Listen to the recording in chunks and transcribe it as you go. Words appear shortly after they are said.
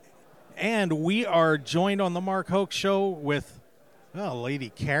And we are joined on the Mark Hoke Show with a lady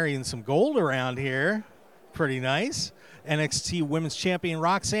carrying some gold around here. Pretty nice. NXT Women's Champion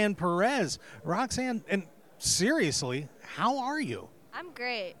Roxanne Perez. Roxanne, and seriously, how are you? I'm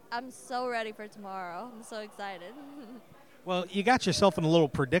great. I'm so ready for tomorrow. I'm so excited. Well, you got yourself in a little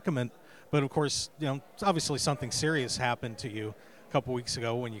predicament, but of course, obviously something serious happened to you a couple weeks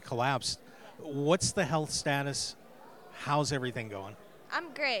ago when you collapsed. What's the health status? How's everything going?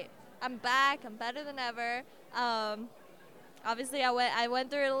 I'm great. I'm back. I'm better than ever. Obviously, I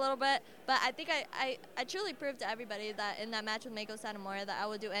went through it a little bit, but I think I truly proved to everybody that in that match with Mako Satomura that I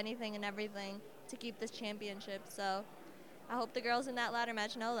would do anything and everything to keep this championship. So I hope the girls in that ladder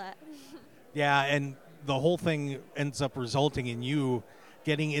match know that. Yeah, and the whole thing ends up resulting in you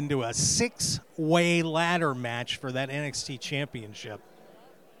getting into a 6-way ladder match for that NXT championship.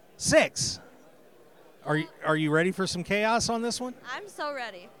 6. Are you ready for some chaos on this one? I'm so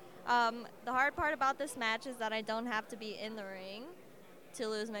ready. The hard part about this match is that I don't have to be in the ring to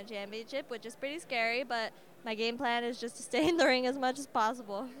lose my championship, which is pretty scary, but my game plan is just to stay in the ring as much as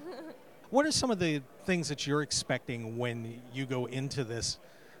possible. What are some of the things that you're expecting when you go into this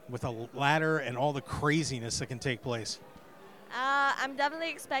with a ladder and all the craziness that can take place? I'm definitely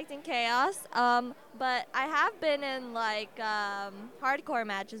expecting chaos, but I have been in hardcore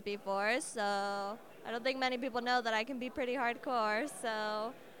matches before, so I don't think many people know that I can be pretty hardcore,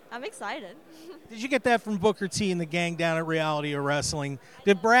 so I'm excited. Did you get that from Booker T and the gang down at Reality of Wrestling?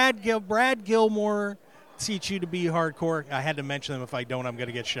 Did Brad Gilmore teach you to be hardcore? I had to mention them. If I don't, I'm going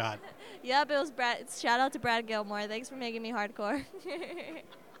to get shot. Yep, it was Brad. Shout out to Brad Gilmore. Thanks for making me hardcore.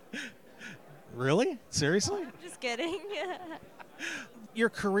 Really? Seriously? Just kidding. Your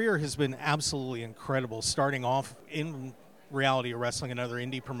career has been absolutely incredible, starting off in Reality of Wrestling and other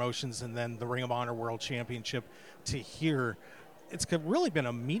indie promotions and then the Ring of Honor World Championship to here. It's really been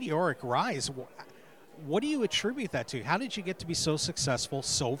a meteoric rise. What do you attribute that to? How did you get to be so successful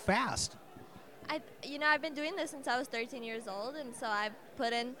so fast? I've been doing this since I was 13 years old, and so I've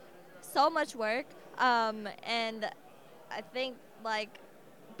put in so much work, and I think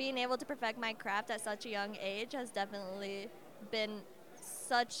being able to perfect my craft at such a young age has definitely been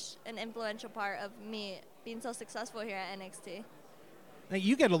such an influential part of me being so successful here at NXT. Now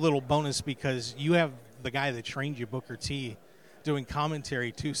you get a little bonus because you have the guy that trained you, Booker T, doing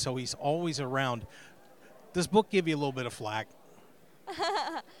commentary too, so he's always around. Does Book give you a little bit of flack?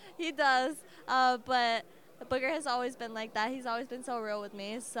 He does, but Booker has always been like that. He's always been so real with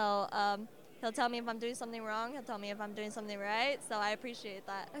me, so he'll tell me if I'm doing something wrong. He'll tell me if I'm doing something right, so I appreciate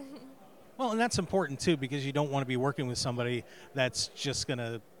that. Well, and that's important, too, because you don't want to be working with somebody that's just going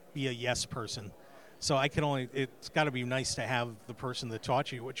to be a yes person. So it's got to be nice to have the person that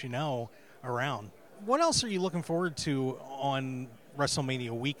taught you what you know around. What else are you looking forward to on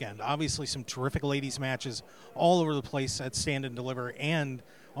WrestleMania weekend? Obviously, some terrific ladies matches all over the place at Stand and Deliver and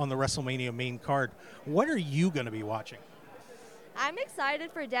on the WrestleMania main card. What are you going to be watching? I'm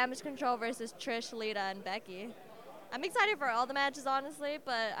excited for Damage Control versus Trish, Lita, and Becky. I'm excited for all the matches, honestly,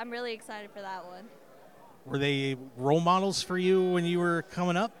 but I'm really excited for that one. Were they role models for you when you were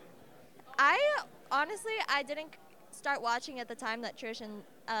coming up? I didn't start watching at the time that Trish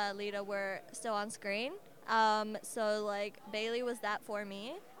and Lita were still on screen. So Bailey was that for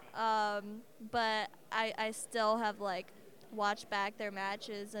me. But I still have watched back their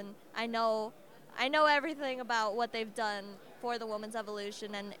matches, and I know everything about what they've done for the Women's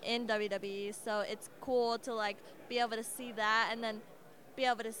Evolution and in WWE. So it's cool to be able to see that, and then be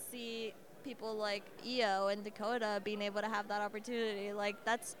able to see people like Io and Dakota being able to have that opportunity.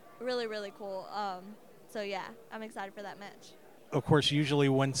 That's really, really cool. So yeah, I'm excited for that match. Of course, usually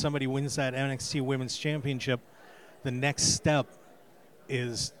when somebody wins that NXT Women's Championship, the next step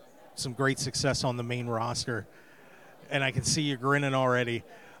is some great success on the main roster. And I can see you grinning already.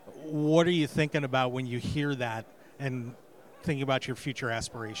 What are you thinking about when you hear that and thinking about your future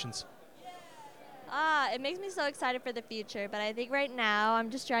aspirations? It makes me so excited for the future, but I think right now I'm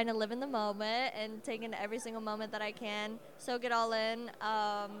just trying to live in the moment and take in every single moment that I can, soak it all in.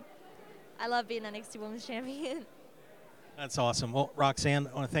 I love being NXT Women's Champion. That's awesome. Well, Roxanne,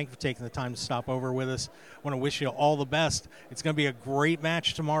 I want to thank you for taking the time to stop over with us. I want to wish you all the best. It's going to be a great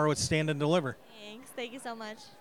match tomorrow at Stand and Deliver. Thanks. Thank you so much.